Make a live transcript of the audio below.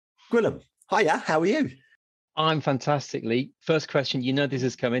Gwilym, hiya, how are you? I'm fantastic, Lee. First question, you know this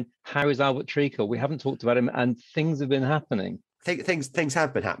is coming. How is Albert Treacle? We haven't talked about him and things have been happening. Things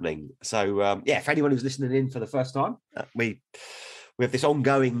have been happening. So, for anyone who's listening in for the first time, we have this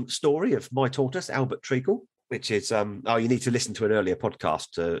ongoing story of my tortoise, Albert Treacle, which is, you need to listen to an earlier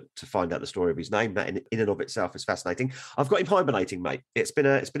podcast to find out the story of his name. That in and of itself is fascinating. I've got him hibernating, mate. It's been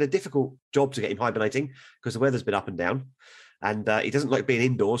a difficult job to get him hibernating because the weather's been up and down. And he doesn't like being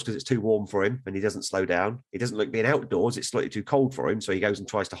indoors because it's too warm for him and he doesn't slow down. He doesn't like being outdoors. It's slightly too cold for him. So he goes and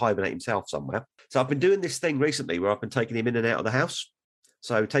tries to hibernate himself somewhere. So I've been doing this thing recently where I've been taking him in and out of the house.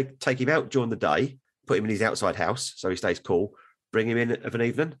 So take him out during the day, put him in his outside house so he stays cool, bring him in of an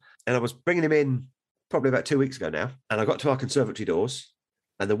evening. And I was bringing him in probably about 2 weeks ago now. And I got to our conservatory doors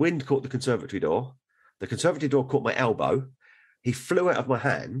and the wind caught the conservatory door. The conservatory door caught my elbow. He flew out of my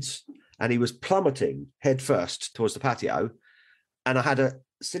hands and he was plummeting head first towards the patio. And I had a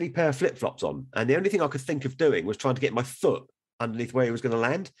silly pair of flip-flops on. And the only thing I could think of doing was trying to get my foot underneath where he was going to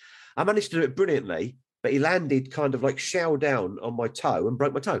land. I managed to do it brilliantly, but he landed kind of like shell down on my toe and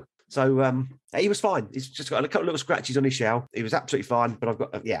broke my toe. So he was fine. He's just got a couple of little scratches on his shell. He was absolutely fine,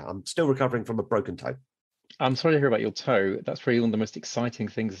 but I'm still recovering from a broken toe. I'm sorry to hear about your toe. That's probably one of the most exciting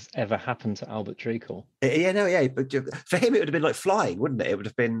things that's ever happened to Albert Treacle. But for him, it would have been like flying, wouldn't it? It would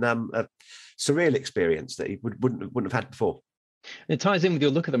have been a surreal experience that he wouldn't have had before. It ties in with your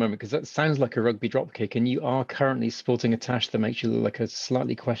look at the moment because that sounds like a rugby dropkick and you are currently sporting a tash that makes you look like a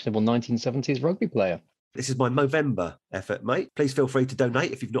slightly questionable 1970s rugby player. This is my Movember effort, mate. Please feel free to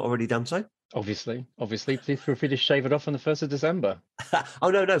donate if you've not already done so. Obviously. Please feel free to shave it off on the 1st of December.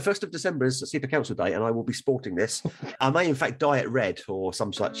 Oh, no. 1st of December is CIPA Council Day and I will be sporting this. I may, in fact, dye it red or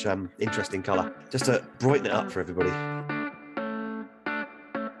some such interesting colour just to brighten it up for everybody.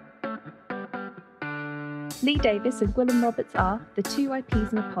 Lee Davis and Gwilym Roberts are the two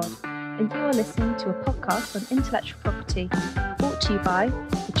IPs in a pod, and you are listening to a podcast on intellectual property, brought to you by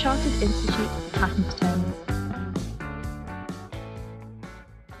the Chartered Institute of Patent Attorneys.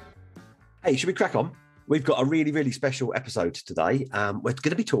 Hey, should we crack on? We've got a really, really special episode today. We're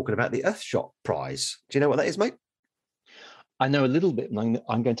going to be talking about the Earthshot Prize. Do you know what that is, mate? I know a little bit, and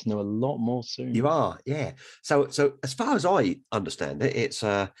I'm going to know a lot more soon. You are, yeah. So as far as I understand it, it's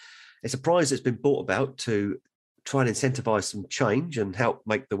a prize that's been brought about to try and incentivise some change and help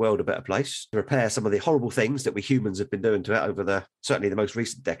make the world a better place, to repair some of the horrible things that we humans have been doing to it over certainly the most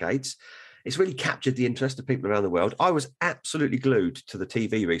recent decades. It's really captured the interest of people around the world. I was absolutely glued to the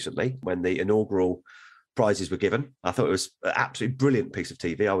TV recently when the inaugural prizes were given. I thought it was an absolutely brilliant piece of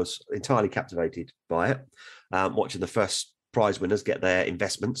TV. I was entirely captivated by it, watching the first prize winners get their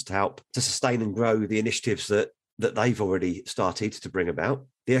investments to help to sustain and grow the initiatives that they've already started to bring about.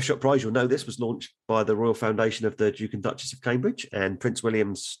 The Earthshot Prize, you'll know this, was launched by the Royal Foundation of the Duke and Duchess of Cambridge, and Prince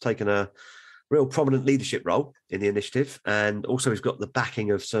William's taken a real prominent leadership role in the initiative, and also he's got the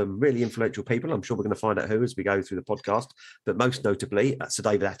backing of some really influential people. I'm sure we're going to find out who as we go through the podcast, but most notably Sir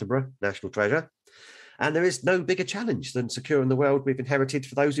David Attenborough, National Treasure. And there is no bigger challenge than securing the world we've inherited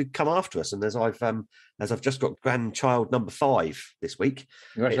for those who come after us. And as I've just got grandchild number 5 this week.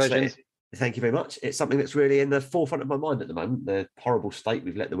 Congratulations. Thank you very much. It's something that's really in the forefront of my mind at the moment, the horrible state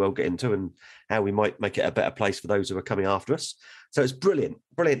we've let the world get into and how we might make it a better place for those who are coming after us. So it's brilliant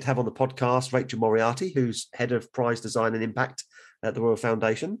to have on the podcast Rachel Moriarty, who's head of prize design and impact at the Royal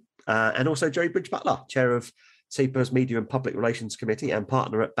Foundation, and also Jerry Bridge-Butler, chair of CIPA's Media and Public Relations Committee and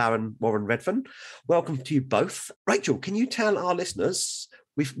partner at Baron Warren Redfern. Welcome to you both. Rachel, can you tell our listeners,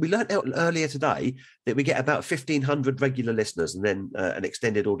 we learned out earlier today that we get about 1,500 regular listeners and then an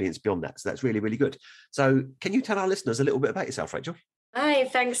extended audience beyond that. So that's really, really good. So can you tell our listeners a little bit about yourself, Rachel? Hi,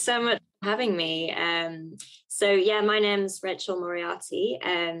 thanks so much for having me. My name's Rachel Moriarty.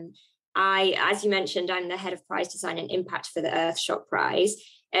 As you mentioned, I'm the head of prize design and impact for the Earthshot Prize.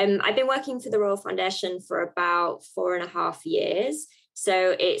 I've been working for the Royal Foundation for about 4.5 years.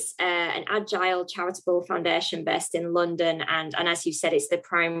 So it's an agile charitable foundation based in London. And as you said, it's the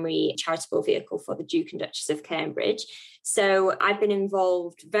primary charitable vehicle for the Duke and Duchess of Cambridge. So I've been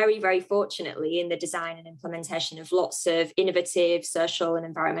involved very, very fortunately in the design and implementation of lots of innovative social and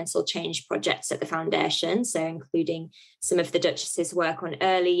environmental change projects at the foundation. So including some of the Duchess's work on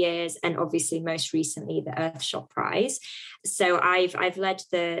early years and obviously most recently the Earthshot Prize. So I've led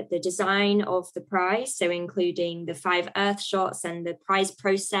the design of the prize, so including the 5 Earthshots and the prize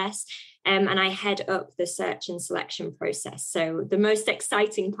process. And I head up the search and selection process. So the most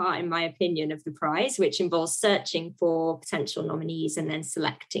exciting part, in my opinion, of the prize, which involves searching for potential nominees and then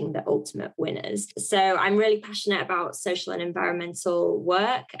selecting the ultimate winners. So I'm really passionate about social and environmental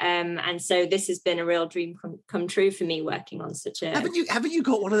work. And so this has been a real dream come true for me, working on such a... Haven't you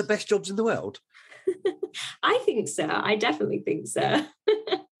got one of the best jobs in the world? I think so. I definitely think so.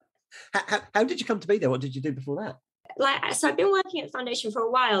 How did you come to be there? What did you do before that? So I've been working at the foundation for a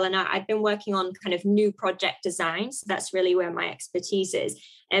while, and I've been working on kind of new project design. So that's really where my expertise is.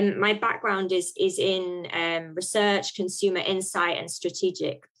 And my background is in research, consumer insight, and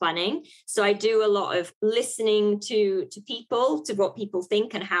strategic planning. So I do a lot of listening to people, to what people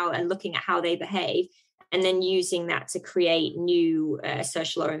think and looking at how they behave, and then using that to create new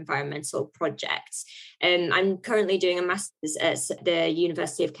social or environmental projects. I'm currently doing a master's at the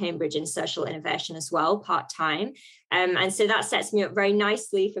University of Cambridge in social innovation as well, part-time. And so that sets me up very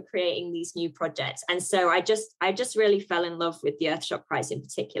nicely for creating these new projects. And so I just really fell in love with the Earthshot Prize in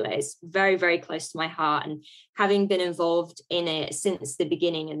particular. It's very, very close to my heart. And having been involved in it since the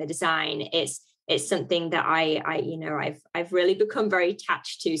beginning in the design, it's something that I've really become very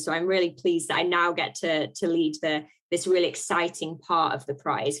attached to. So I'm really pleased that I now get to lead this really exciting part of the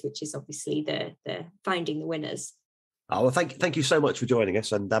prize, which is obviously the finding the winners. Oh, well, thank you so much for joining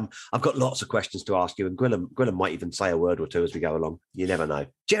us. And I've got lots of questions to ask you, and Gwilym might even say a word or two as we go along. You never know.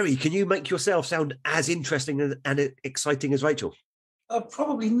 Jerry, can you make yourself sound as interesting and exciting as Rachel?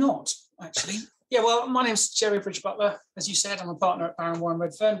 Probably not, actually. Yeah, well, my name's Jerry Bridge-Butler. As you said, I'm a partner at Barron Warren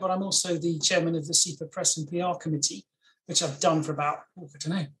Redfern, but I'm also the chairman of the CIPA Press and PR Committee, which I've done for about,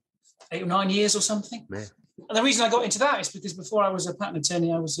 8 or 9 years or something. Yeah. And the reason I got into that is because before I was a patent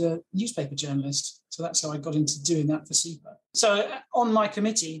attorney, I was a newspaper journalist. So that's how I got into doing that for CIPA. So on my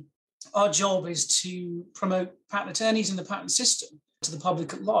committee, our job is to promote patent attorneys and the patent system to the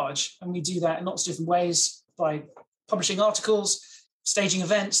public at large. And we do that in lots of different ways, by publishing articles, staging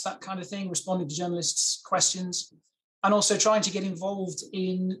events, that kind of thing, responding to journalists' questions, and also trying to get involved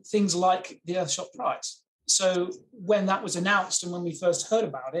in things like the Earthshot Prize. So when that was announced and when we first heard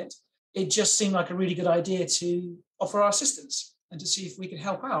about it, it just seemed like a really good idea to offer our assistance and to see if we could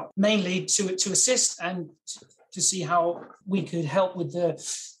help out, mainly to assist and to see how we could help with the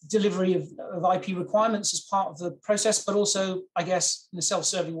delivery of IP requirements as part of the process, but also, I guess, in a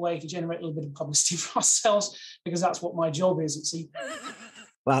self-serving way to generate a little bit of publicity for ourselves, because that's what my job is at CIPA.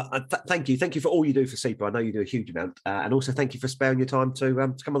 Well, thank you. Thank you for all you do for CIPA. I know you do a huge amount. And also thank you for sparing your time to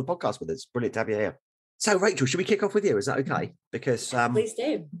come on the podcast with us. Brilliant to have you here. So, Rachel, should we kick off with you? Is that okay? Because please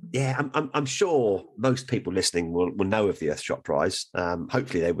do. Yeah, I'm sure most people listening will know of the Earthshot Prize.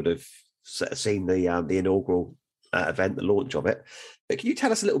 Hopefully, they would have seen the inaugural event, the launch of it. But can you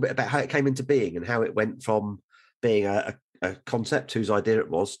tell us a little bit about how it came into being and how it went from being a concept whose idea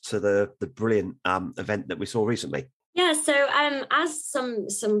it was to the brilliant event that we saw recently? Yeah, so as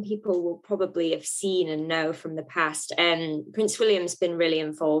some people will probably have seen and know from the past, Prince William's been really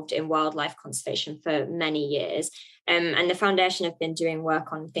involved in wildlife conservation for many years. And the foundation have been doing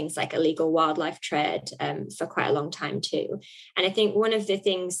work on things like illegal wildlife trade for quite a long time too. And I think one of the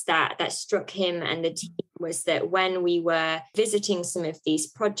things that struck him and the team was that when we were visiting some of these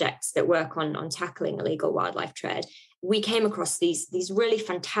projects that work on tackling illegal wildlife trade, we came across these really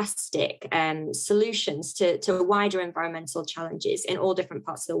fantastic solutions to wider environmental challenges in all different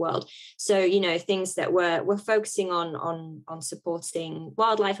parts of the world. So, things that we're focusing on supporting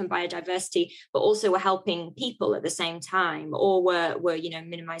wildlife and biodiversity, but also we're helping people at the same time, or we're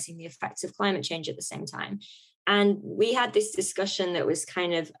minimizing the effects of climate change at the same time. And we had this discussion that was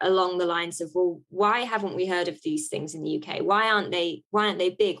kind of along the lines of, well, why haven't we heard of these things in the UK? Why aren't they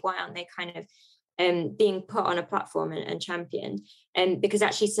big? Why aren't they kind of being put on a platform and championed? And because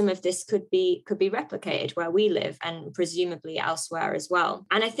actually some of this could be replicated where we live and presumably elsewhere as well.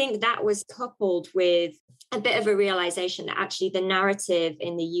 And I think that was coupled with a bit of a realization that actually the narrative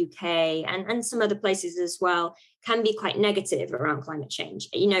in the UK and some other places as well can be quite negative around climate change.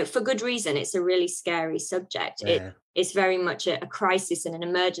 For good reason. It's a really scary subject. Yeah. It's very much a crisis and an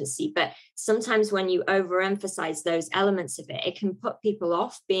emergency. But sometimes when you overemphasize those elements of it, it can put people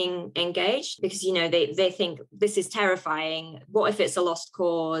off being engaged because, they think this is terrifying. What if it's a lost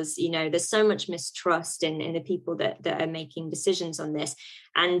cause? There's so much mistrust in the people that are making decisions on this.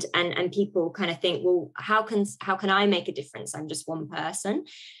 And people kind of think, well, how can I make a difference? I'm just one person.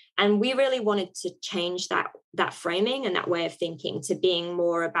 And we really wanted to change that framing and that way of thinking to being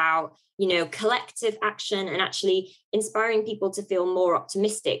more about, collective action and actually inspiring people to feel more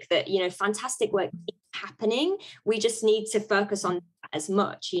optimistic that, fantastic work is happening. We just need to focus on that as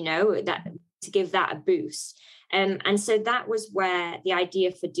much, that give that a boost. And so that was where the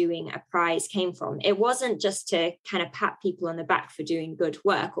idea for doing a prize came from. It wasn't just to kind of pat people on the back for doing good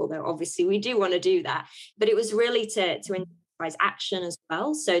work, although obviously we do want to do that, but it was really to incentivize action as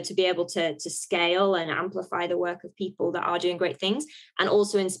well. So to be able to scale and amplify the work of people that are doing great things, and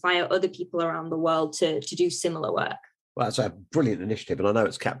also inspire other people around the world to do similar work. Well, that's a brilliant initiative, and I know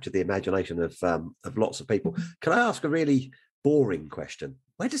it's captured the imagination of lots of people. Can I ask a really boring question?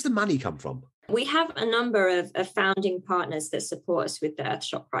 Where does the money come from? We have a number of founding partners that support us with the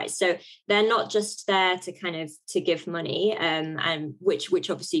Earthshot Prize. So they're not just there to give money, and which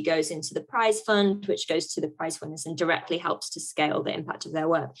obviously goes into the prize fund, which goes to the prize winners and directly helps to scale the impact of their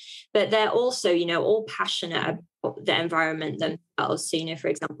work. But they're also, all passionate about the environment themselves. So, for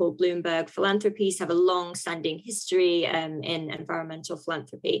example, Bloomberg Philanthropies have a long-standing history in environmental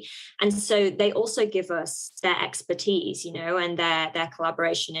philanthropy. And so they also give us their expertise, and their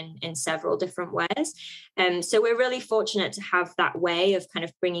collaboration in several different ways. So we're really fortunate to have that way of kind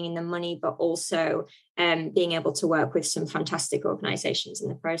of bringing in the money, but also being able to work with some fantastic organizations in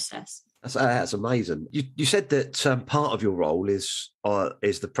the process. That's amazing. You said that part of your role is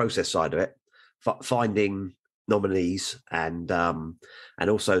the process side of it, finding nominees and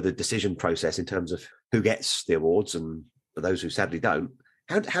also the decision process in terms of who gets the awards and for those who sadly don't.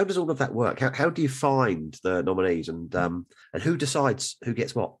 How does all of that work? How do you find the nominees and who decides who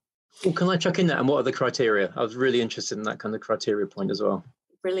gets what? Well, can I chuck in that? And what are the criteria? I was really interested in that kind of criteria point as well.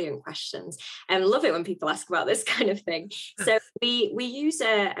 Brilliant questions. Love it when people ask about this kind of thing. So we use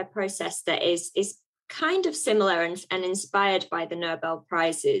a process that is kind of similar and inspired by the Nobel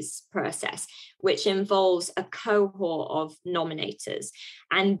Prizes process, which involves a cohort of nominators,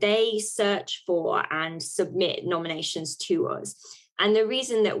 and they search for and submit nominations to us. And the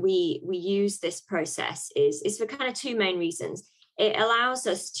reason that we use this process is for kind of two main reasons. It allows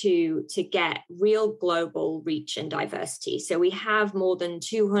us to get real global reach and diversity. So we have more than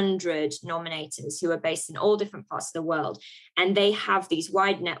 200 nominators who are based in all different parts of the world, and they have these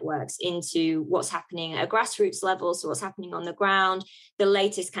wide networks into what's happening at a grassroots level, so what's happening on the ground, the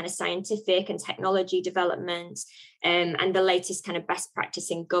latest kind of scientific and technology developments, and the latest kind of best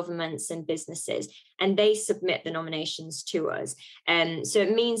practice in governments and businesses. And they submit the nominations to us. So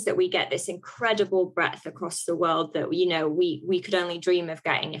it means that we get this incredible breadth across the world that, we could only dream of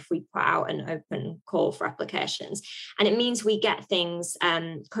getting if we put out an open call for applications. And it means we get things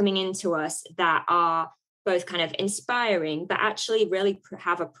coming into us that are both kind of inspiring, but actually really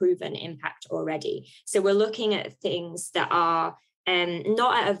have a proven impact already. So we're looking at things that are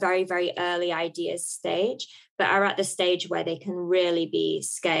not at a very, very early ideas stage, but are at the stage where they can really be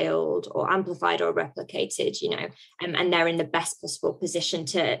scaled or amplified or replicated, and they're in the best possible position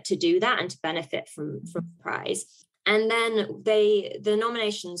to do that and to benefit from the prize. And then the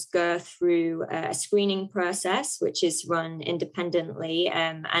nominations go through a screening process, which is run independently,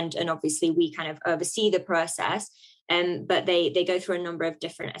 and obviously we kind of oversee the process. But they go through a number of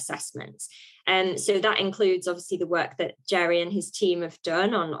different assessments. So that includes obviously the work that Jerry and his team have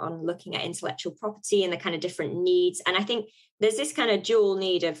done on looking at intellectual property and the kind of different needs. And I think there's this kind of dual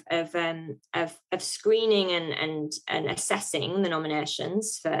need of screening and assessing the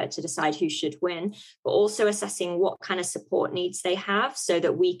nominations to decide who should win, but also assessing what kind of support needs they have so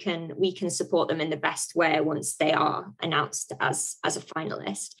that we can support them in the best way once they are announced as a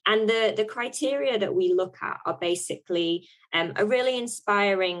finalist. And the criteria that we look at are basically a really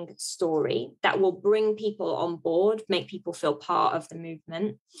inspiring story that will bring people on board, make people feel part of the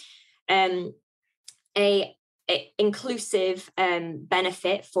movement, a inclusive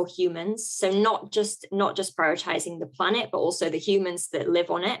benefit for humans. So not just prioritizing the planet, but also the humans that live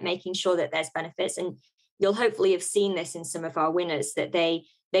on it, making sure that there's benefits. And you'll hopefully have seen this in some of our winners, that they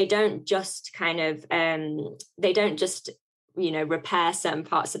don't just repair certain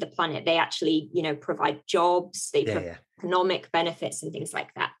parts of the planet. They actually, provide jobs, provide economic benefits and things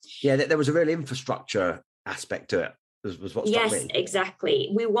like that. Yeah, there was a real infrastructure aspect to it. Was what struck me. Yes,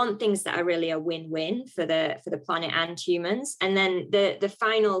 exactly. We want things that are really a win-win for the planet and humans. And then the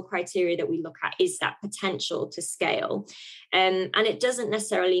final criteria that we look at is that potential to scale. And it doesn't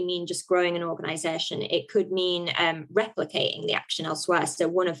necessarily mean just growing an organization. It could mean replicating the action elsewhere. So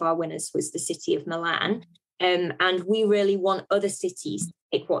one of our winners was the city of Milan. And we really want other cities to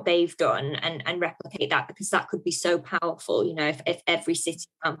take what they've done and replicate that, because that could be so powerful, if every city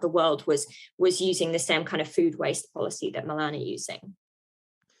around the world was using the same kind of food waste policy that Milan are using.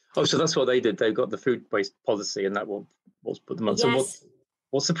 Oh, so that's what they did. They got the food waste policy, and that was put them on. Yes. So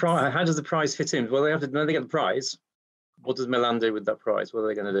what's the prize? How does the prize fit in? Well, when they get the prize, what does Milan do with that prize? What are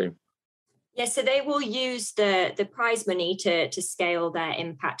they going to do? Yeah, so they will use the prize money to scale their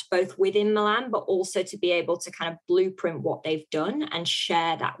impact both within Milan, but also to be able to kind of blueprint what they've done and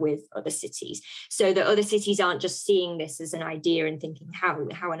share that with other cities. So that other cities aren't just seeing this as an idea and thinking, how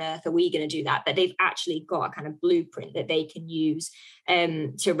on earth are we going to do that? But they've actually got a kind of blueprint that they can use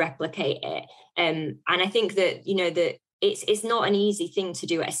to replicate it. And I think that, that it's not an easy thing to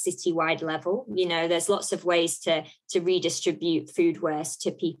do at a citywide level. There's lots of ways to redistribute food waste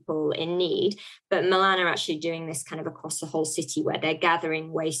to people in need, but Milan are actually doing this kind of across the whole city, where they're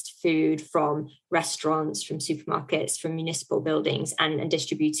gathering waste food from restaurants, from supermarkets, from municipal buildings, and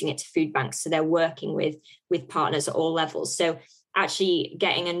distributing it to food banks. So they're working with partners at all levels. So actually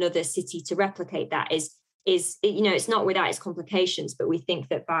getting another city to replicate that is it's not without its complications, but we think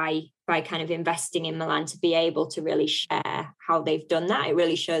that by kind of investing in Milan to be able to really share how they've done that, it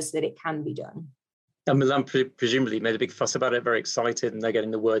really shows that it can be done. And Milan presumably made a big fuss about it, very excited, and they're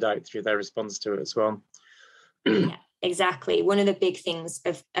getting the word out through their response to it as well. Yeah, exactly. One of the big things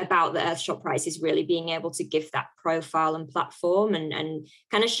about the Earthshot Prize is really being able to give that profile and platform and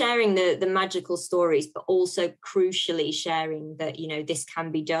kind of sharing the magical stories, but also crucially sharing that, this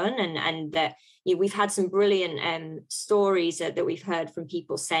can be done, and that we've had some brilliant stories that we've heard from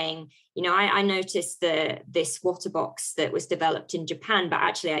people saying, I noticed this water box that was developed in Japan, but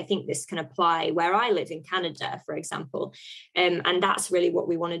actually I think this can apply where I live in Canada, for example. And that's really what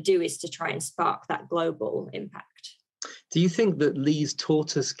we want to do, is to try and spark that global impact. Do you think that Lee's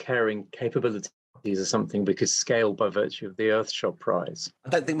tortoise caring capabilities are something we could scale by virtue of the Earthshot Prize? I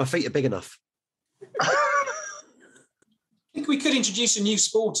don't think my feet are big enough. I think we could introduce a new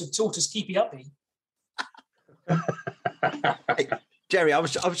sport of tortoise keepy uppy. Hey, Jerry, I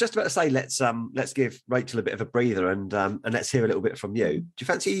was just about to say let's give Rachel a bit of a breather and let's hear a little bit from you. Do you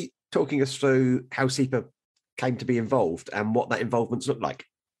fancy talking us through how CIPA came to be involved and what that involvement's looked like?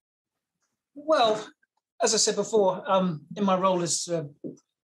 Well, as I said before, in my role as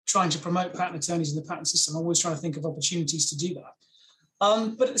trying to promote patent attorneys in the patent system, I'm always trying to think of opportunities to do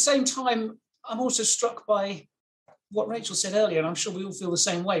that. But at the same time, I'm also struck by what Rachel said earlier, and I'm sure we all feel the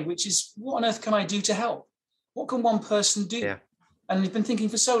same way, which is, what on earth can I do to help? What can one person do? Yeah. And we've been thinking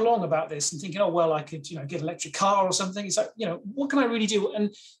for so long about this and thinking, oh, well, I could, get an electric car or something. It's like, what can I really do?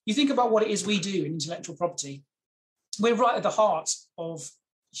 And you think about what it is we do in intellectual property. We're right at the heart of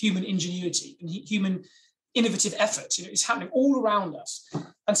human ingenuity and human innovative effort. It's happening all around us.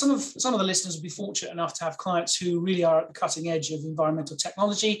 And some of the listeners will be fortunate enough to have clients who really are at the cutting edge of environmental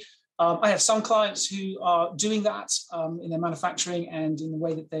technology. I have some clients who are doing that in their manufacturing and in the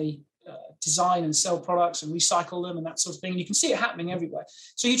way that they design and sell products and recycle them and that sort of thing. And you can see it happening everywhere.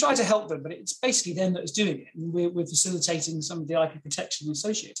 So you try to help them, but it's basically them that is doing it. And we're facilitating some of the IP protection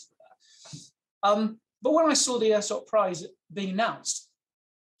associated with that. But when I saw the Earthshot Prize being announced,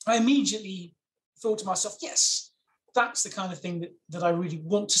 I immediately thought to myself, yes, that's the kind of thing that I really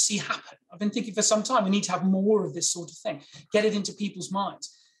want to see happen. I've been thinking for some time, we need to have more of this sort of thing, get it into people's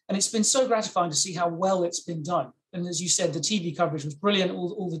minds. And it's been so gratifying to see how well it's been done. And as you said, the TV coverage was brilliant,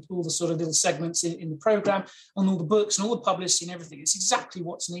 all the sort of little segments in the programme, and all the books and all the publicity and everything. It's exactly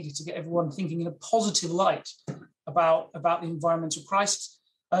what's needed to get everyone thinking in a positive light about the environmental crisis.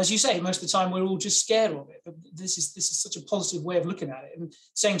 As you say, most of the time we're all just scared of it. But this is such a positive way of looking at it and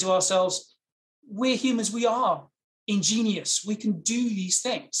saying to ourselves, we're humans, we are ingenious, we can do these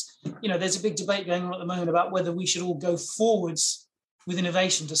things. There's a big debate going on at the moment about whether we should all go forwards with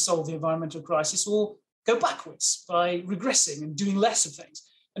innovation to solve the environmental crisis, or go backwards by regressing and doing less of things.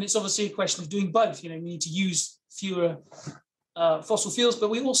 And it's obviously a question of doing both. We need to use fewer fossil fuels, but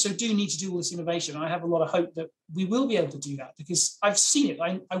we also do need to do all this innovation. I have a lot of hope that we will be able to do that, because I've seen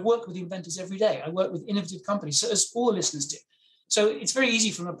it. I work with inventors every day. I work with innovative companies, so as all the listeners do. So it's very easy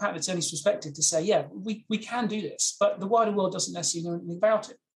from a patent attorney's perspective to say, yeah, we can do this, but the wider world doesn't necessarily know anything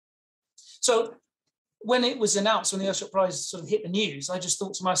about it. So when it was announced, when the Earthshot Prize sort of hit the news, I just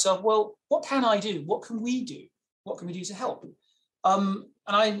thought to myself, well, what can I do? What can we do? What can we do to help? And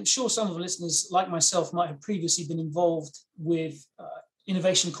I'm sure some of the listeners, like myself, might have previously been involved with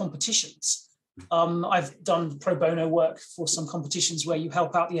innovation competitions. I've done pro bono work for some competitions where you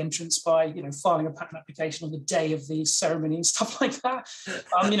help out the entrants by, filing a patent application on the day of the ceremony and stuff like that.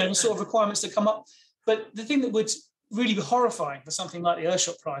 The sort of requirements that come up. But the thing that would really be horrifying for something like the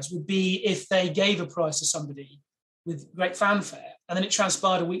Earthshot Prize would be if they gave a prize to somebody with great fanfare, and then it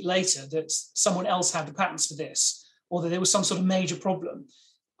transpired a week later that someone else had the patents for this, or that there was some sort of major problem.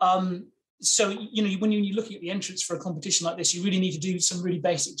 So, when you're looking at the entrants for a competition like this, you really need to do some really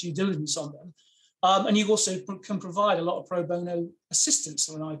basic due diligence on them. And you also can provide a lot of pro bono assistance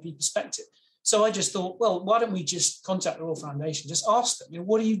from an IP perspective. So I just thought, well, why don't we just contact the Royal Foundation, just ask them,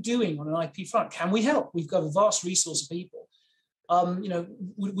 what are you doing on an IP front? Can we help? We've got a vast resource of people.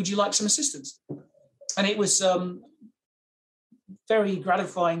 Would you like some assistance? And it was very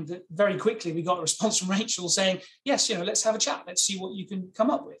gratifying that very quickly we got a response from Rachel saying, yes, let's have a chat. Let's see what you can come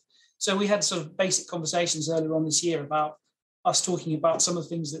up with. So we had sort of basic conversations earlier on this year about us talking about some of the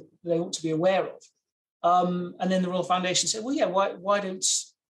things that they ought to be aware of. And then the Royal Foundation said, well, yeah, why don't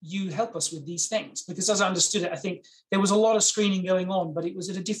you help us with these things? Because as I understood it, I think there was a lot of screening going on, but it was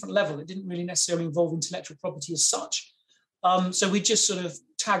at a different level. It didn't really necessarily involve intellectual property as such. So we just sort of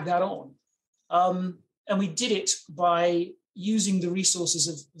tagged that on. And we did it by using the resources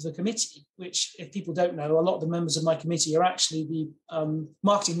of the committee, which, if people don't know, a lot of the members of my committee are actually the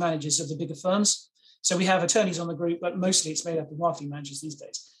marketing managers of the bigger firms. So we have attorneys on the group, but mostly it's made up of marketing managers these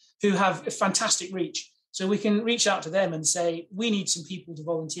days who have a fantastic reach. So we can reach out to them and say, we need some people to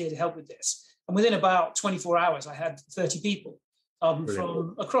volunteer to help with this. And within about 24 hours, I had 30 people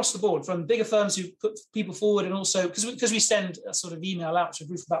from across the board, from bigger firms who put people forward, and also because we send a sort of email out to a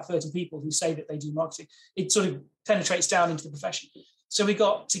group of about 30 people who say that they do marketing, it sort of penetrates down into the profession. So we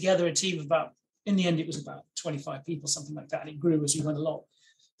got together a team of about, in the end, it was about 25 people, something like that, and it grew as we went along.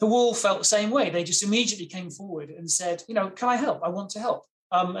 Who all felt the same way. They just immediately came forward and said, can I help? I want to help.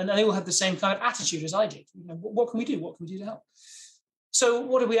 And they all had the same kind of attitude as I did. What can we do? What can we do to help? So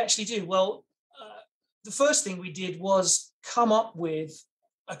what did we actually do? Well, the first thing we did was come up with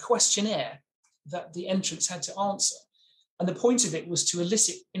a questionnaire that the entrants had to answer. And the point of it was to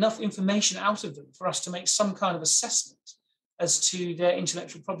elicit enough information out of them for us to make some kind of assessment as to their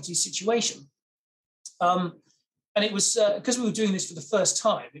intellectual property situation. And it was, because we were doing this for the first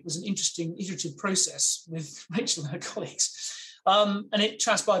time, it was an interesting iterative process with Rachel and her colleagues. And it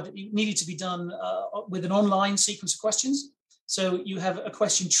transpired that it needed to be done with an online sequence of questions. So you have a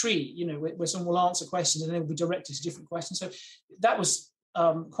question tree, where someone will answer questions and they will be directed to different questions. So that was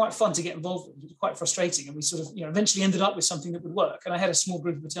quite fun to get involved with. It was quite frustrating. And we sort of, eventually ended up with something that would work. And I had a small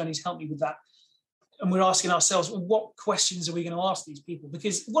group of attorneys help me with that. And we're asking ourselves, well, what questions are we going to ask these people?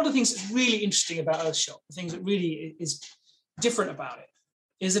 Because one of the things that's really interesting about Earthshot, the things that really is different about it,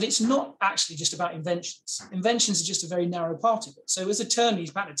 is that it's not actually just about inventions. Inventions are just a very narrow part of it. So as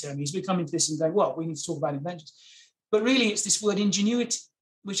attorneys, patent attorneys, we come into this and go, well, we need to talk about inventions. But really, it's this word ingenuity,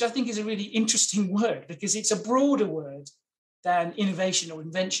 which I think is a really interesting word because it's a broader word than innovation or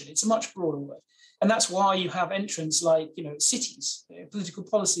invention. It's a much broader word. And that's why you have entrants like, cities, political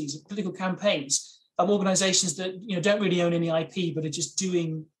policies, political campaigns, organizations that don't really own any IP, but are just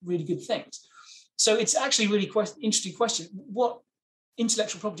doing really good things. So it's actually a really interesting question. What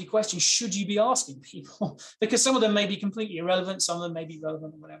intellectual property questions should you be asking people? Because some of them may be completely irrelevant, some of them may be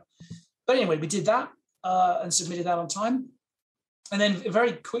relevant or whatever. But anyway, we did that and submitted that on time. And then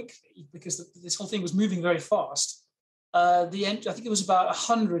very quickly, because this whole thing was moving very fast, I think it was about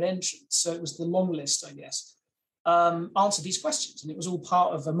 100 entrants, so it was the long list, I guess, answered these questions. And it was all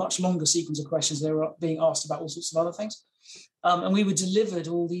part of a much longer sequence of questions. They were being asked about all sorts of other things. And we were delivered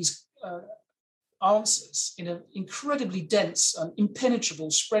all these answers in an incredibly dense and impenetrable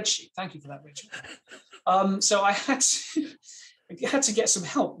spreadsheet. Thank you for that, Rachel. So I had to get some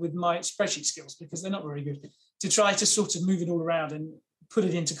help with my spreadsheet skills because they're not very good, to try to sort of move it all around and put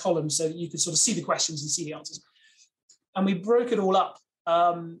it into columns so that you could sort of see the questions and see the answers. And we broke it all up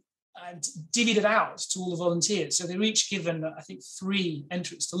and divvied it out to all the volunteers. So they were each given, I think, 3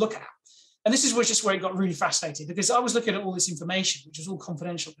 entrants to look at. And this is just where it got really fascinating, because I was looking at all this information, which was all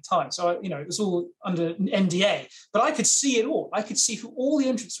confidential at the time. So, it was all under NDA, but I could see it all. I could see who all the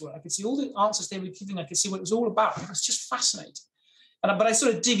entrants were. I could see all the answers they were giving. I could see what it was all about. It was just fascinating. But I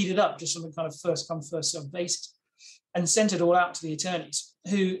sort of divvied it up just on a kind of first come, first served basis and sent it all out to the attorneys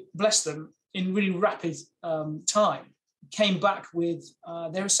who, bless them, in really rapid time, came back with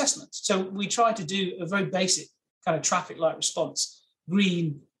their assessments. So we tried to do a very basic kind of traffic light response.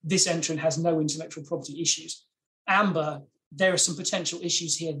 Green, this entrant has no intellectual property issues. Amber, there are some potential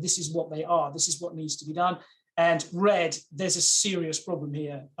issues here. This is what they are. This is what needs to be done. And red, there's a serious problem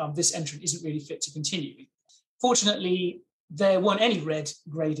here. This entrant isn't really fit to continue. Fortunately, there weren't any red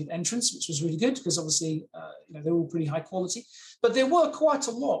graded entrants, which was really good because obviously, they're all pretty high quality. But there were quite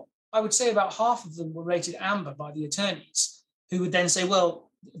a lot. I would say about half of them were rated amber by the attorneys, who would then say,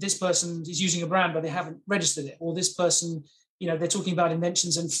 well, this person is using a brand, but they haven't registered it. Or this person, they're talking about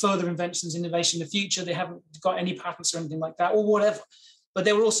inventions and further inventions, innovation in the future. They haven't got any patents or anything like that, or whatever. But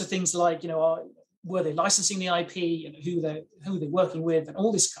there were also things like, were they licensing the IP, who they're working with, and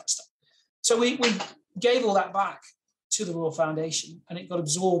all this kind of stuff. So we gave all that back to the Royal Foundation, and it got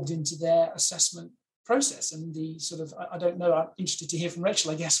absorbed into their assessment process and the sort of, I don't know, I'm interested to hear from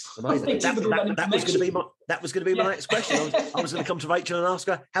Rachel, I guess. Amazing. That was going to be my next question. I was going to come to Rachel and ask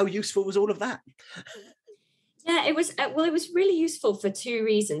her, how useful was all of that? Yeah, it was, well, it was really useful for two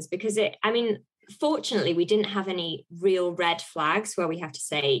reasons, because fortunately, we didn't have any real red flags where we have to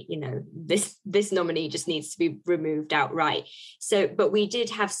say, this nominee just needs to be removed outright. So, but we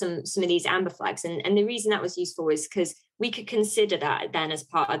did have some of these amber flags. And the reason that was useful is because we could consider that then as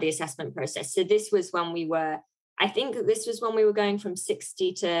part of the assessment process. So this was when we were going from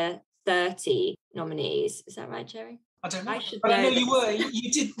 60 to 30 nominees. Is that right, Jerry? I don't know. But I know you were.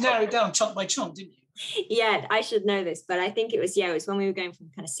 You did narrow it down chunk by chunk, didn't you? Yeah, I should know this, but I think it was when we were going from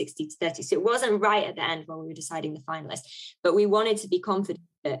kind of 60 to 30. So it wasn't right at the end when we were deciding the finalists, but we wanted to be confident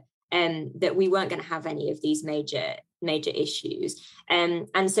that we weren't going to have any of these major issues.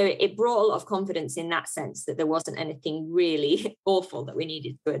 And so it brought a lot of confidence in that sense, that there wasn't anything really awful that we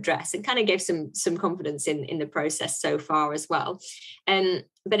needed to address, and kind of gave some confidence in the process so far as well.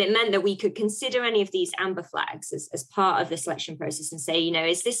 But it meant that we could consider any of these amber flags as part of the selection process and say,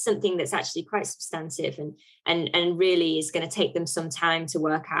 is this something that's actually quite substantive and really is going to take them some time to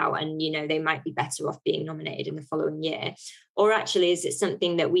work out, and they might be better off being nominated in the following year? Or actually, is it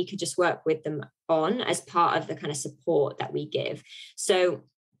something that we could just work with them on as part of the kind of support that we give? So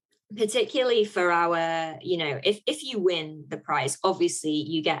particularly for our, if you win the prize, obviously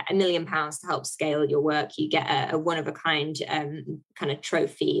you get £1 million to help scale your work. You get a one-of-a-kind kind of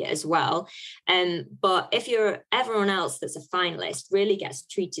trophy as well. But if everyone else that's a finalist really gets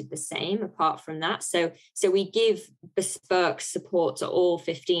treated the same apart from that. So we give bespoke support to all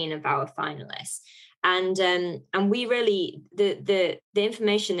 15 of our finalists. And we really, the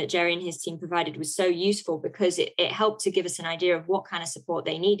information that Jerry and his team provided was so useful, because it helped to give us an idea of what kind of support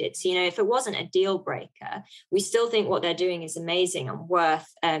they needed. So, if it wasn't a deal breaker, we still think what they're doing is amazing and worth,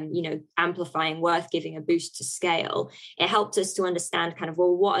 amplifying, worth giving a boost to scale. It helped us to understand kind of,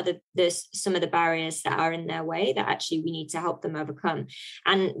 well, what are some of the barriers that are in their way that actually we need to help them overcome.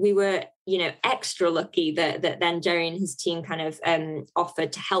 And we were, extra lucky that then Jerry and his team kind of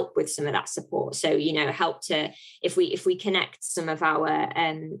offered to help with some of that support. So, help to, if we connect some of our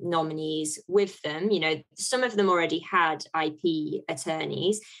nominees with them, some of them already had IP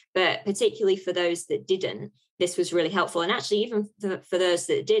attorneys, but particularly for those that didn't, this was really helpful. And actually, even for those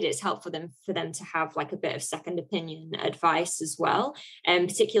that did, it's helpful for them to have like a bit of second opinion advice as well, and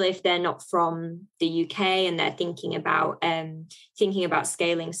particularly if they're not from the UK and they're thinking about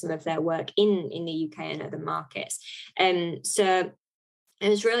scaling some of their work in the UK and other markets. So it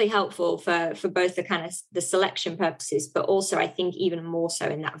was really helpful for both the kind of the selection purposes, but also I think even more so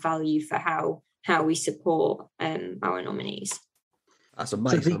in that value for how we support our nominees. That's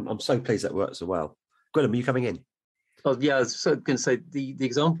amazing. I'm so pleased that worked so well. Gwilym, are you coming in? Oh yeah, I was going to say the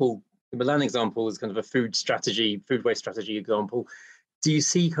example, the Milan example is kind of a food waste strategy example. Do you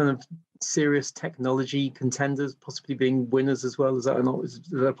see kind of serious technology contenders possibly being winners as well? Is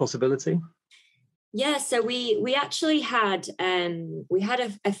that a possibility? Yeah, so we actually had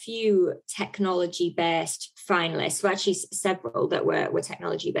a few technology-based finalists, well, actually several that were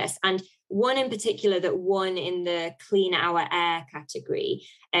technology-based, and one in particular that won in the Clean Our Air category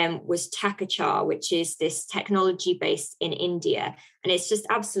was Takachar, which is this technology based in India, and it's just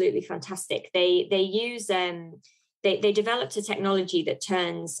absolutely fantastic. They use they developed a technology that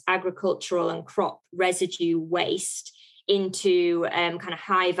turns agricultural and crop residue waste into kind of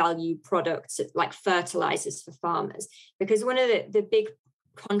high value products like fertilizers for farmers, because one of the big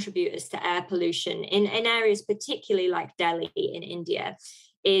contributors to air pollution in areas particularly like Delhi in India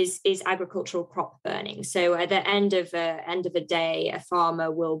is agricultural crop burning. So at the end of a day, a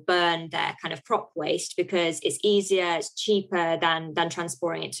farmer will burn their kind of crop waste because it's easier, it's cheaper than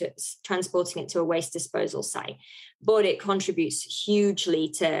transporting it to a waste disposal site. But it contributes hugely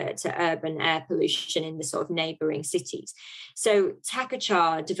to urban air pollution in the sort of neighboring cities. So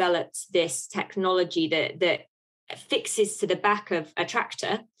Takachar developed this technology that fixes to the back of a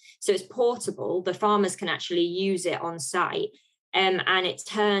tractor. So it's portable. The farmers can actually use it on site. And it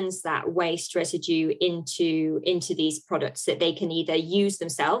turns that waste residue into these products that they can either use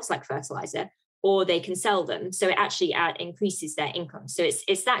themselves, like fertilizer, or they can sell them. So it actually increases their income. So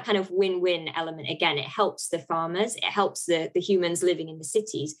it's that kind of win-win element. Again, it helps the farmers, it helps the humans living in the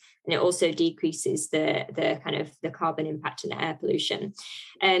cities, and it also decreases the kind of the carbon impact and the air pollution.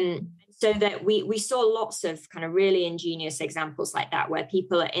 So that we saw lots of kind of really ingenious examples like that, where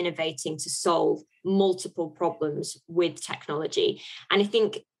people are innovating to solve multiple problems with technology. And I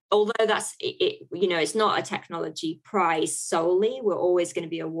think although that's it, it's not a technology prize solely. We're always going to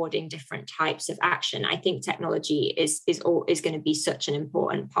be awarding different types of action. I think technology is going to be such an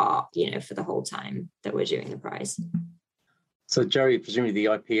important part, for the whole time that we're doing the prize. So, Jerry, presumably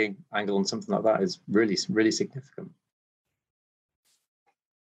the IP angle on something like that is really, really significant.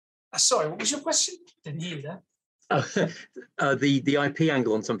 Sorry, what was your question? Didn't hear you there. The IP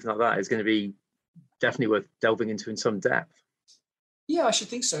angle on something like that is going to be definitely worth delving into in some depth. Yeah, I should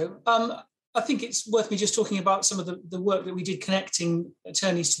think so. I think it's worth me just talking about some of the work that we did connecting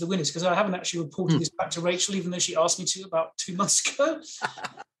attorneys to the winners, because I haven't actually reported this back to Rachel, even though she asked me to about 2 months ago.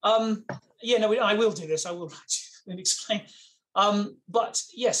 I will do this. I will write you and explain. But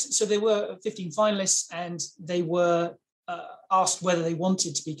yes, so there were 15 finalists, and they were asked whether they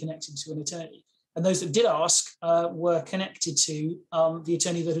wanted to be connected to an attorney. And those that did ask were connected to the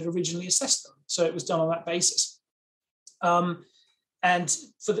attorney that had originally assessed them. So it was done on that basis. And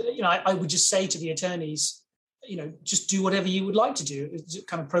for I would just say to the attorneys, just do whatever you would like to do. It's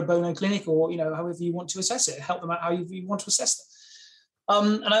kind of pro bono clinic, or however you want to assess it. Help them out however you want to assess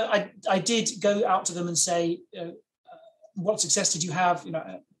them. And I did go out to them and say, what success did you have? Who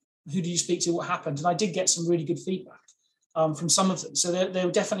did you speak to? What happened? And I did get some really good feedback from some of them. So there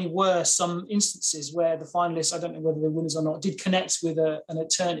definitely were some instances where the finalists, I don't know whether they're winners or not, did connect with an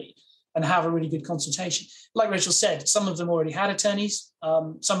attorney and have a really good consultation. Like Rachel said, some of them already had attorneys.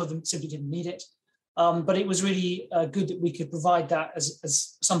 Some of them simply didn't need it. But it was really good that we could provide that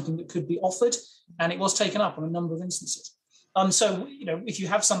as something that could be offered. And it was taken up on a number of instances. So, if you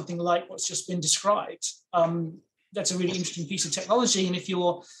have something like what's just been described, that's a really interesting piece of technology. And if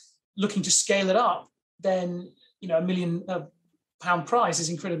you're looking to scale it up, then, £1 million prize is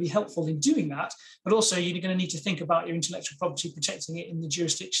incredibly helpful in doing that. But also you're going to need to think about your intellectual property, protecting it in the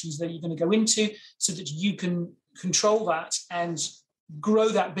jurisdictions that you're going to go into, so that you can control that and grow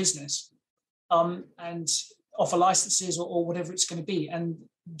that business and offer licenses or whatever it's going to be, and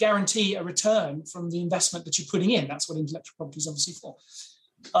guarantee a return from the investment that you're putting in. That's what intellectual property is obviously for.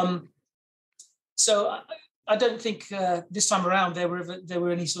 So I don't think this time around there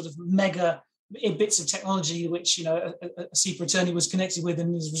were any sort of mega bits of technology which a CIPA attorney was connected with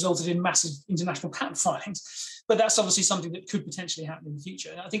and has resulted in massive international patent filings. But that's obviously something that could potentially happen in the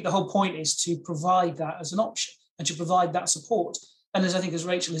future. And I think the whole point is to provide that as an option and to provide that support. And as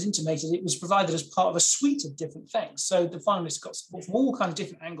Rachel has intimated, it was provided as part of a suite of different things. So the finalists got support from all kinds of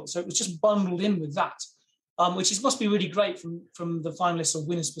different angles. So it was just bundled in with that, which must be really great from the finalists or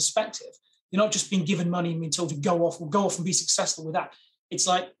winners' perspective. You're not just being given money and being told to go off and be successful with that. It's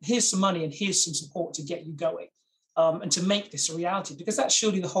like, here's some money and here's some support to get you going and to make this a reality, because that's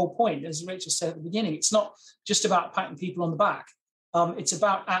surely the whole point. As Rachel said at the beginning, it's not just about patting people on the back. It's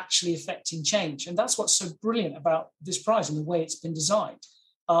about actually affecting change. And that's what's so brilliant about this prize and the way it's been designed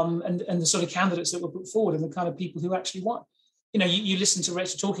and the sort of candidates that were put forward and the kind of people who actually won. You listen to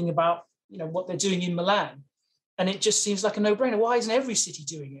Rachel talking about, what they're doing in Milan, and it just seems like a no-brainer. Why isn't every city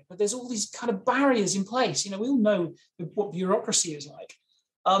doing it? But there's all these kind of barriers in place. We all know what bureaucracy is like.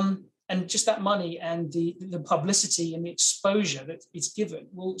 And just that money and the publicity and the exposure that it's given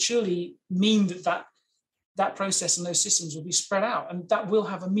will surely mean that process and those systems will be spread out, and that will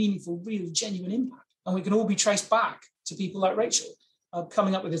have a meaningful, real, genuine impact. And we can all be traced back to people like Rachel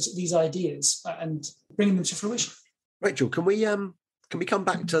coming up with these ideas and bringing them to fruition. Rachel, can we come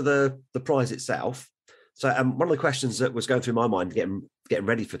back to the prize itself? So one of the questions that was going through my mind getting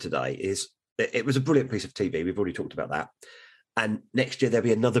ready for today is, it was a brilliant piece of TV. We've already talked about that. And next year there'll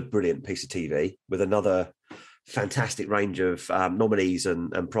be another brilliant piece of TV with another fantastic range of nominees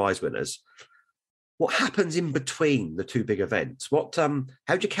and prize winners. What happens in between the two big events? How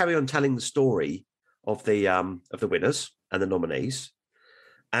do you carry on telling the story of the winners and the nominees?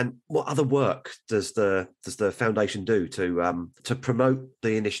 And what other work does the foundation do to promote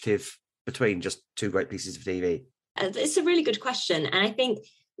the initiative between just two great pieces of TV? It's a really good question, and I think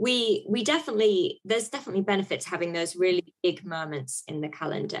there's definitely benefits having those really big moments in the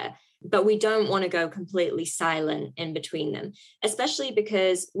calendar, but we don't want to go completely silent in between them, especially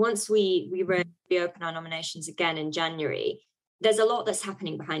because once we reopen our nominations again in January, there's a lot that's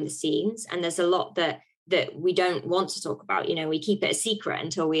happening behind the scenes, and there's a lot that we don't want to talk about. We keep it a secret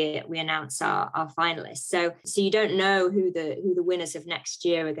until we announce our finalists. So you don't know who the winners of next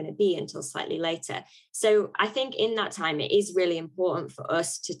year are going to be until slightly later. So I think in that time, it is really important for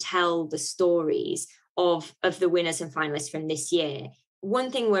us to tell the stories of the winners and finalists from this year. One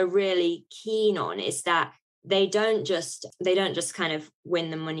thing we're really keen on is that they don't just kind of win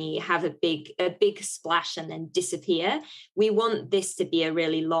the money, have a big splash and then disappear. We want this to be a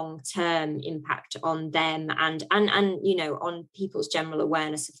really long-term impact on them and on people's general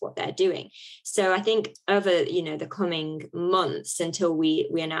awareness of what they're doing. So I think over the coming months until we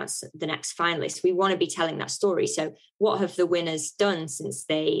announce the next finalists, we want to be telling that story. So what have the winners done since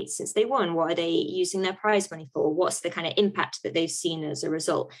they won? What are they using their prize money for? What's the kind of impact that they've seen as a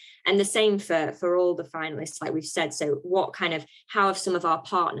result? And the same for all the finalists, like we've said. So how have some of our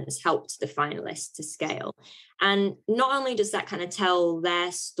partners helped the finalists to scale? And not only does that kind of tell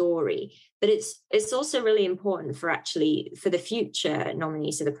their story, but it's also really important for the future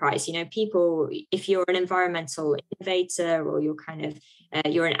nominees of the prize. People, if you're an environmental innovator or you're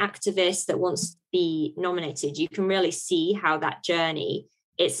you're an activist that wants to be nominated, you can really see how that journey,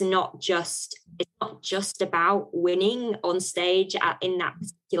 it's not just about winning on stage in that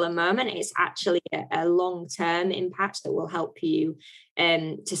particular moment. It's actually a long-term impact that will help you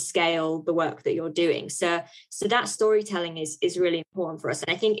to scale the work that you're doing. So that storytelling is really important for us.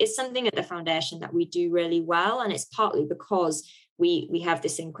 And I think it's something at the foundation that we do really well. And it's partly because we have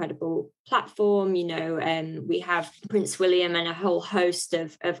this incredible platform, we have Prince William and a whole host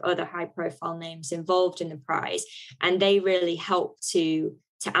of other high-profile names involved in the prize. And they really help to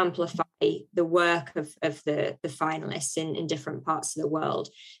amplify the work of the finalists in different parts of the world.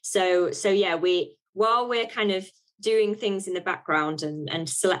 So yeah, while we're kind of doing things in the background and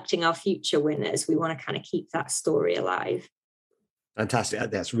selecting our future winners, we want to kind of keep that story alive. Fantastic.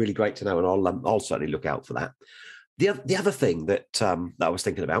 That's really great to know, and I'll certainly look out for that. The other thing that I was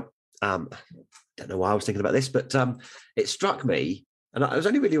thinking about, don't know why I was thinking about this, but it struck me, and it was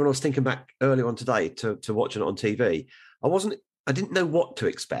only really when I was thinking back earlier on today to watching it on TV. I didn't know what to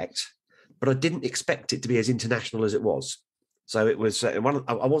expect, but I didn't expect it to be as international as it was. So it was I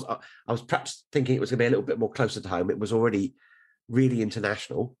was perhaps thinking it was going to be a little bit more closer to home. It was already really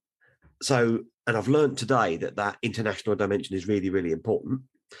international. So, and I've learned today that international dimension is really, really important.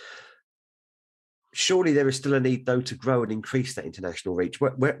 Surely there is still a need, though, to grow and increase that international reach.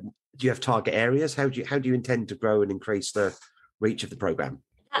 Where do you have target areas? How do you intend to grow and increase the reach of the programme?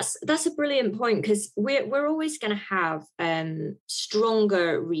 That's a brilliant point, because we're always going to have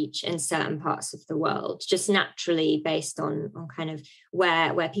stronger reach in certain parts of the world, just naturally based on kind of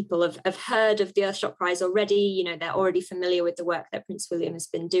where people have heard of the Earthshot Prize already. They're already familiar with the work that Prince William has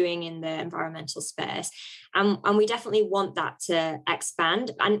been doing in the environmental space, and we definitely want that to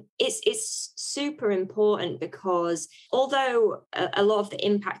expand. And it's super important because although a lot of the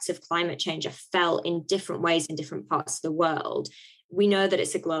impacts of climate change are felt in different ways in different parts of the world, we know that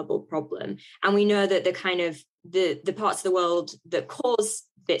it's a global problem, and we know that the kind of the parts of the world that cause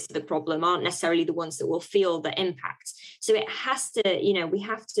bits of the problem aren't necessarily the ones that will feel the impact. So it has to, we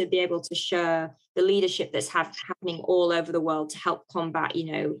have to be able to show the leadership that's happening all over the world to help combat,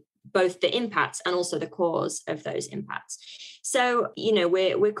 both the impacts and also the cause of those impacts. So,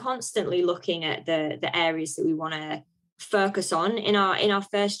 we're constantly looking at the areas that we want to focus on. In our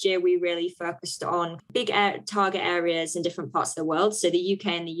first year, we really focused on big target areas in different parts of the world. So the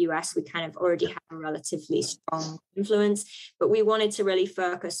UK and the US, we kind of already have a relatively strong influence, but we wanted to really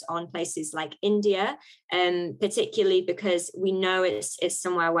focus on places like India, particularly because we know it's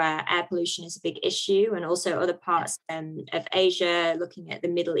somewhere where air pollution is a big issue, and also other parts of Asia, looking at the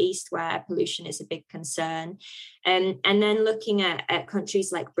Middle East where air pollution is a big concern. And then looking at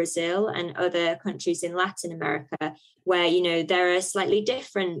countries like Brazil and other countries in Latin America, where there are slightly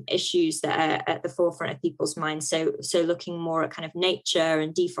different issues that are at the forefront of people's minds. So looking more at kind of nature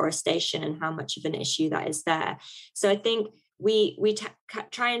and deforestation and how much of an issue that is there. So I think we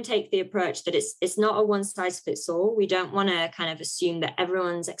try and take the approach that it's not a one size fits all. We don't want to kind of assume that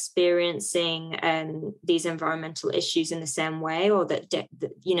everyone's experiencing these environmental issues in the same way, or that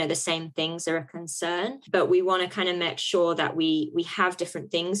the same things are a concern. But we want to kind of make sure that we have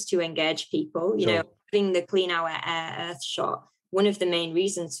different things to engage people. Sure. Having the Clean Our Air Earthshot, one of the main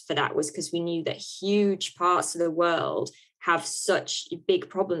reasons for that was because we knew that huge parts of the world have such big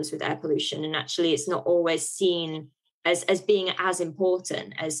problems with air pollution, and actually it's not always seen as being as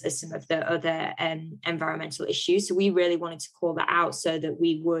important as some of the other environmental issues. So we really wanted to call that out so that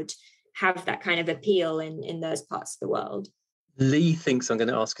we would have that kind of appeal in those parts of the world. Lee thinks I'm going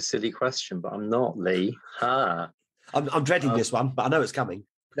to ask a silly question, but I'm not, Lee. I'm dreading this one, but I know it's coming.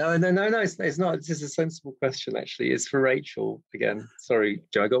 No, it's not. It's just a sensible question, actually. It's for Rachel again. Sorry,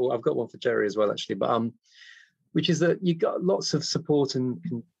 Joe. I've got one for Jerry as well, actually. But which is that you got lots of support and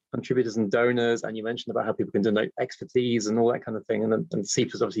contributors and donors, and you mentioned about how people can donate expertise and all that kind of thing. And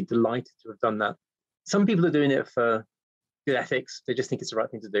CIPA is obviously delighted to have done that. Some people are doing it for good ethics. They just think it's the right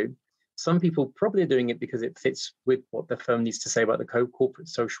thing to do. Some people probably are doing it because it fits with what the firm needs to say about the corporate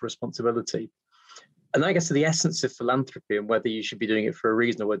social responsibility. And I guess the essence of philanthropy and whether you should be doing it for a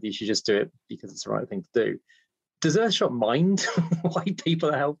reason or whether you should just do it because it's the right thing to do. Does Earthshot mind why people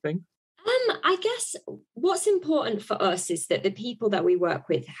are helping? I guess what's important for us is that the people that we work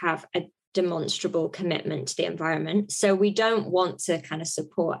with have a demonstrable commitment to the environment. So we don't want to kind of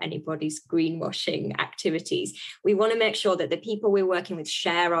support anybody's greenwashing activities. We want to make sure that the people we're working with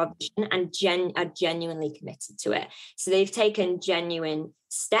share our vision and are genuinely committed to it. So they've taken genuine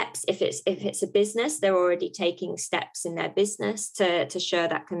steps. If it's a business, they're already taking steps in their business to show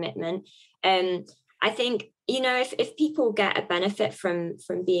that commitment. I think, if people get a benefit from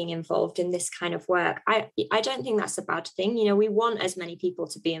being involved in this kind of work, I don't think that's a bad thing. We want as many people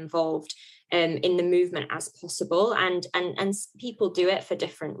to be involved in the movement as possible, and people do it for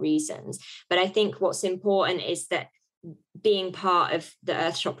different reasons. But I think what's important is that being part of the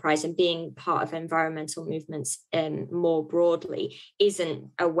Earthshot Prize and being part of environmental movements more broadly isn't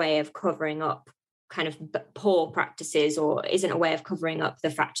a way of covering up kind of poor practices, or isn't a way of covering up the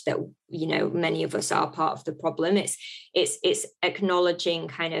fact that many of us are part of the problem. It's acknowledging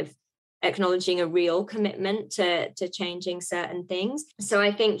a real commitment to changing certain things. So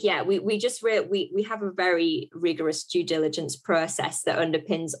I think we have a very rigorous due diligence process that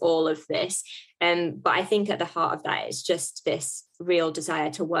underpins all of this. But I think at the heart of that is just this real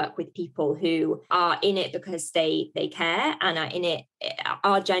desire to work with people who are in it because they care and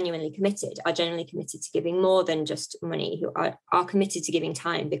are genuinely committed to giving more than just money, who are committed to giving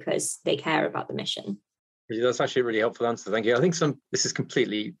time because they care about the mission. That's actually a really helpful answer. Thank you. I think this is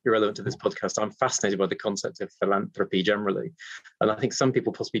completely irrelevant to this podcast. I'm fascinated by the concept of philanthropy generally. And I think some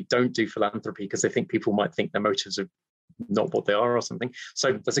people possibly don't do philanthropy because they think people might think their motives are not what they are or something.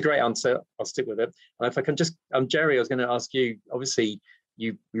 So that's a great answer. I'll stick with it. And if I can just, Jerry, I was going to ask you, obviously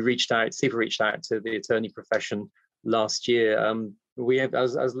CIPA reached out to the attorney profession last year. We have,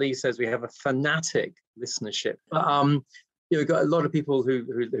 as Lee says, we have a fanatic listenership. We've got a lot of people who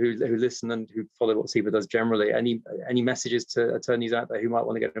listen and who follow what CIPA does generally. Any messages to attorneys out there who might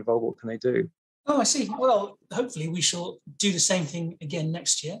want to get involved? What can they do? Oh, I see. Well, hopefully we shall do the same thing again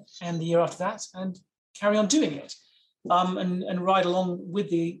next year and the year after that, and carry on doing it, and ride along with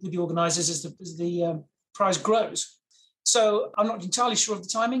the organisers as the prize grows. So I'm not entirely sure of the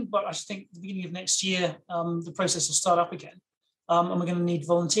timing, but I think at the beginning of next year the process will start up again, and we're going to need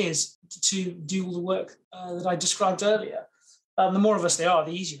volunteers to do all the work that I described earlier. The more of us there are,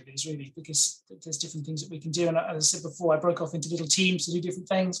 the easier it is, really, because there's different things that we can do. And as I said before, I broke off into little teams to do different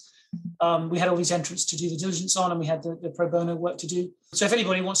things. We had all these entrants to do the diligence on, and we had the pro bono work to do. So if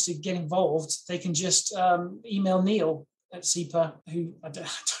anybody wants to get involved, they can just email Neil at CIPA, who I don't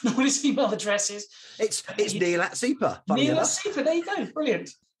know what his email address is. It's Neil at CIPA. Neil at CIPA, there you go, brilliant.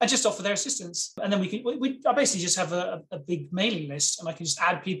 And just offer their assistance. And then I basically just have a big mailing list, and I can just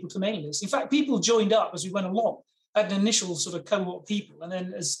add people to the mailing list. In fact, people joined up as we went along. I had an initial sort of cohort of people, and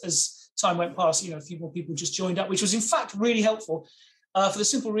then as time went past, a few more people just joined up, which was in fact really helpful for the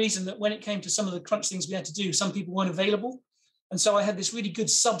simple reason that when it came to some of the crunch things we had to do, some people weren't available. And so I had this really good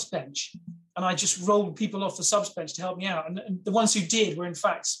subs bench, and I just rolled people off the subs bench to help me out. And the ones who did were in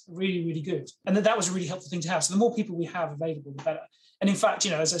fact really, really good. And that was a really helpful thing to have. So the more people we have available, the better. And in fact,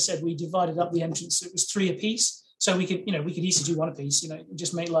 as I said, we divided up the entrance. It was 3 apiece. So we could easily do 1 apiece,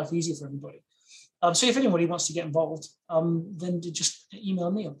 just make life easier for everybody. So if anybody wants to get involved, then just email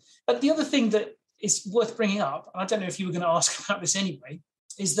Neil. But the other thing that is worth bringing up, and I don't know if you were going to ask about this anyway,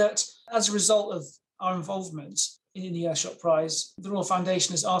 is that as a result of our involvement in the Earthshot Prize, the Royal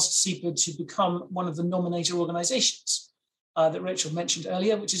Foundation has asked CIPA to become one of the nominator organisations that Rachel mentioned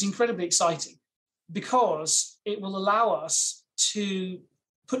earlier, which is incredibly exciting because it will allow us to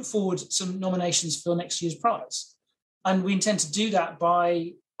put forward some nominations for next year's prize. And we intend to do that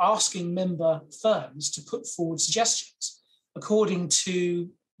by asking member firms to put forward suggestions according to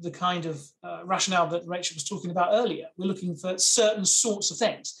the kind of rationale that Rachel was talking about earlier. We're looking for certain sorts of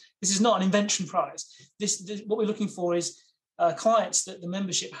things. This is not an invention prize. This what we're looking for is clients that the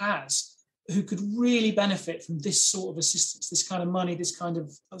membership has who could really benefit from this sort of assistance, this kind of money, this kind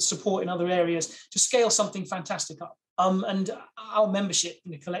of support in other areas to scale something fantastic up. And our membership,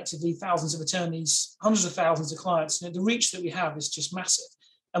 collectively, thousands of attorneys, hundreds of thousands of clients, the reach that we have is just massive.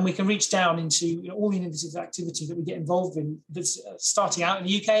 And we can reach down into all the innovative activity that we get involved in that's starting out in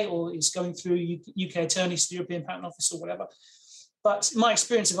the UK or is going through UK attorneys, the European Patent Office or whatever. But my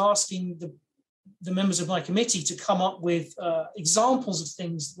experience of asking the members of my committee to come up with examples of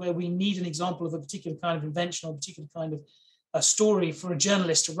things where we need an example of a particular kind of invention or a particular kind of a story for a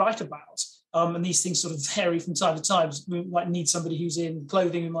journalist to write about, And these things sort of vary from time to time. We might need somebody who's in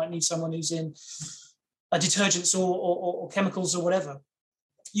clothing, we might need someone who's in detergents or chemicals or whatever.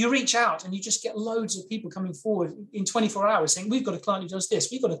 You reach out and you just get loads of people coming forward in 24 hours saying, we've got a client who does this,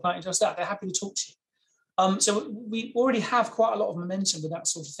 we've got a client who does that. They're happy to talk to you. So we already have quite a lot of momentum with that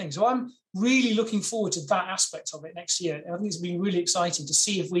sort of thing. So I'm really looking forward to that aspect of it next year. I think it's been really exciting to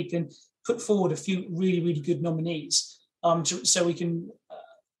see if we can put forward a few really, really good nominees so we can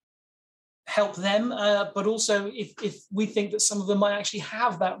help them. But also if we think that some of them might actually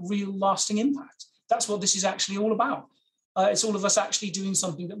have that real lasting impact. That's what this is actually all about. It's all of us actually doing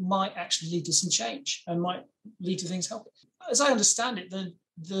something that might actually lead to some change and might lead to things helping. As I understand it,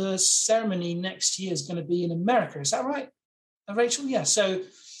 the ceremony next year is going to be in America. Is that right, Rachel? Yeah. So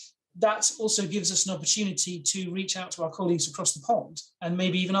that also gives us an opportunity to reach out to our colleagues across the pond and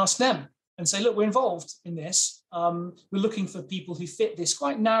maybe even ask them and say, look, we're involved in this. We're looking for people who fit this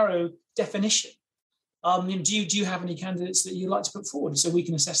quite narrow definition. Do you have any candidates that you'd like to put forward so we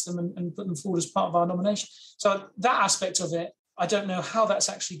can assess them and put them forward as part of our nomination? So that aspect of it, I don't know how that's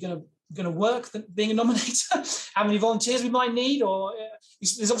actually going to work, being a nominator, how many volunteers we might need, or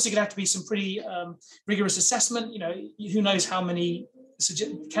there's obviously going to have to be some pretty rigorous assessment. Who knows how many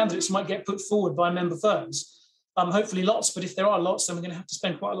candidates might get put forward by member firms. Hopefully lots, but if there are lots, then we're going to have to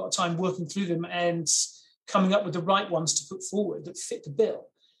spend quite a lot of time working through them and coming up with the right ones to put forward that fit the bill.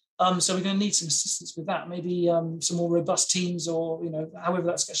 So we're going to need some assistance with that, maybe some more robust teams or, however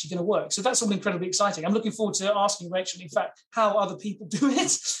that's actually going to work. So that's all incredibly exciting. I'm looking forward to asking Rachel, in fact, how other people do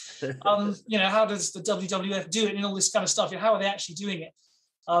it. How does the WWF do it and all this kind of stuff? How are they actually doing it?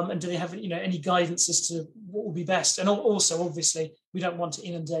 And do they have, any guidance as to what will be best? And also, obviously, we don't want to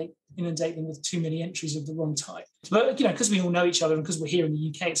inundate them with too many entries of the wrong type. But, because we all know each other and because we're here in the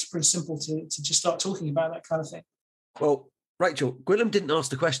UK, it's pretty simple to just start talking about that kind of thing. Well, Rachel, Gwilym didn't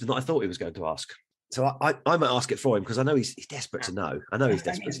ask the question that I thought he was going to ask. So I might ask it for him because I know he's desperate to know. I know he's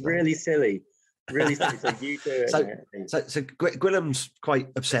desperate it's to know. Really silly. Really silly. So you do it. So Gwilym's quite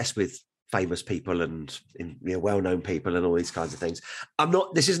obsessed with famous people and well-known people and all these kinds of things.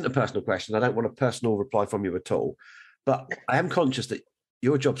 This isn't a personal question. I don't want a personal reply from you at all. But I am conscious that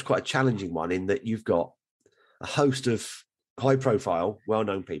your job's quite a challenging one in that you've got a host of high-profile,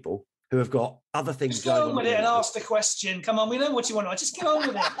 well-known people who have got other things just going on with it and ask the question. Come on, we know what you want to. Just get on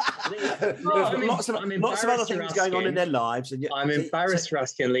with it. Lots of other things going on in their lives. And I'm embarrassed for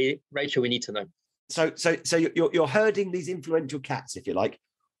asking, Lee. Rachel, we need to know. So you're herding these influential cats, if you like.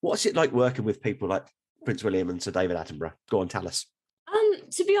 What's it like working with people like Prince William and Sir David Attenborough? Go on, tell us.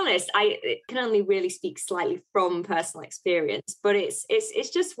 To be honest, I can only really speak slightly from personal experience, but it's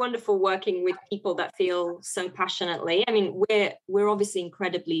just wonderful working with people that feel so passionately. I mean, we're obviously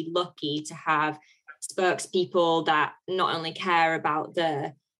incredibly lucky to have spokespeople that not only care about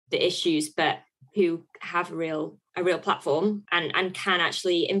the issues, but who have a real platform and can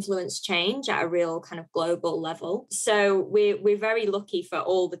actually influence change at a real kind of global level. So we're very lucky for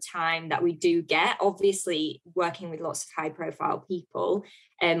all the time that we do get. Obviously, working with lots of high profile people,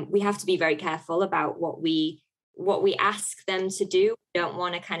 we have to be very careful about what we ask them to do. We don't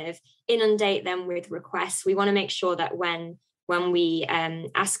want to kind of inundate them with requests. We want to make sure that when we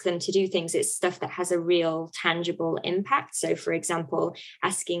ask them to do things, it's stuff that has a real tangible impact. So, for example,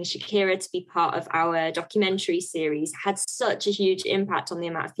 asking Shakira to be part of our documentary series had such a huge impact on the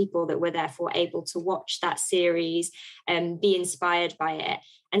amount of people that were therefore able to watch that series and be inspired by it.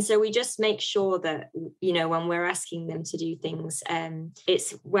 And so we just make sure that, when we're asking them to do things,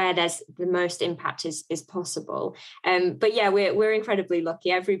 it's where there's the most impact is possible. But yeah, we're incredibly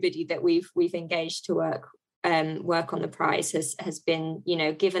lucky. Everybody that we've engaged to work on the prize has been,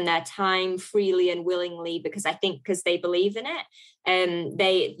 given their time freely and willingly, because I think because they believe in it.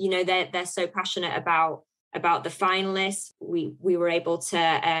 They're so passionate about the finalists. We were able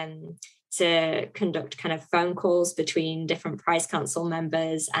to conduct kind of phone calls between different prize council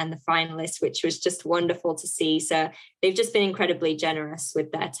members and the finalists, which was just wonderful to see. So they've just been incredibly generous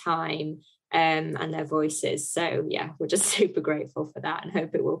with their time and their voices. So yeah, we're just super grateful for that and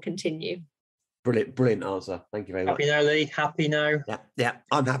hope it will continue. Brilliant answer. Thank you very much. Happy now, Lee? Happy now? Yeah,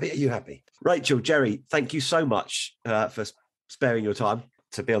 I'm happy. Are you happy? Rachel, Jerry, thank you so much for sparing your time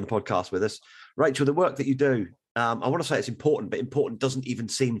to be on the podcast with us. Rachel, the work that you do, I want to say it's important, but important doesn't even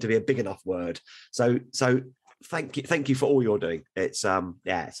seem to be a big enough word. So thank you for all you're doing. It's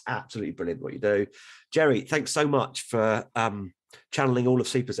it's absolutely brilliant what you do. Jerry, thanks so much for channeling all of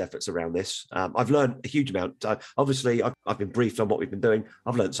CIPA's efforts around this. I've learned a huge amount. Obviously, I've been briefed on what we've been doing.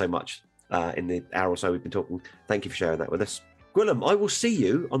 I've learned so much in the hour or so we've been talking. Thank you for sharing that with us. Gwilym, I will see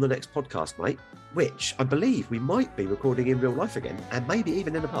you on the next podcast, mate, which I believe we might be recording in real life again, and maybe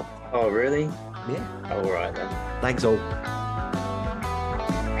even in a pub. Oh, really? Yeah. All right then. Thanks all.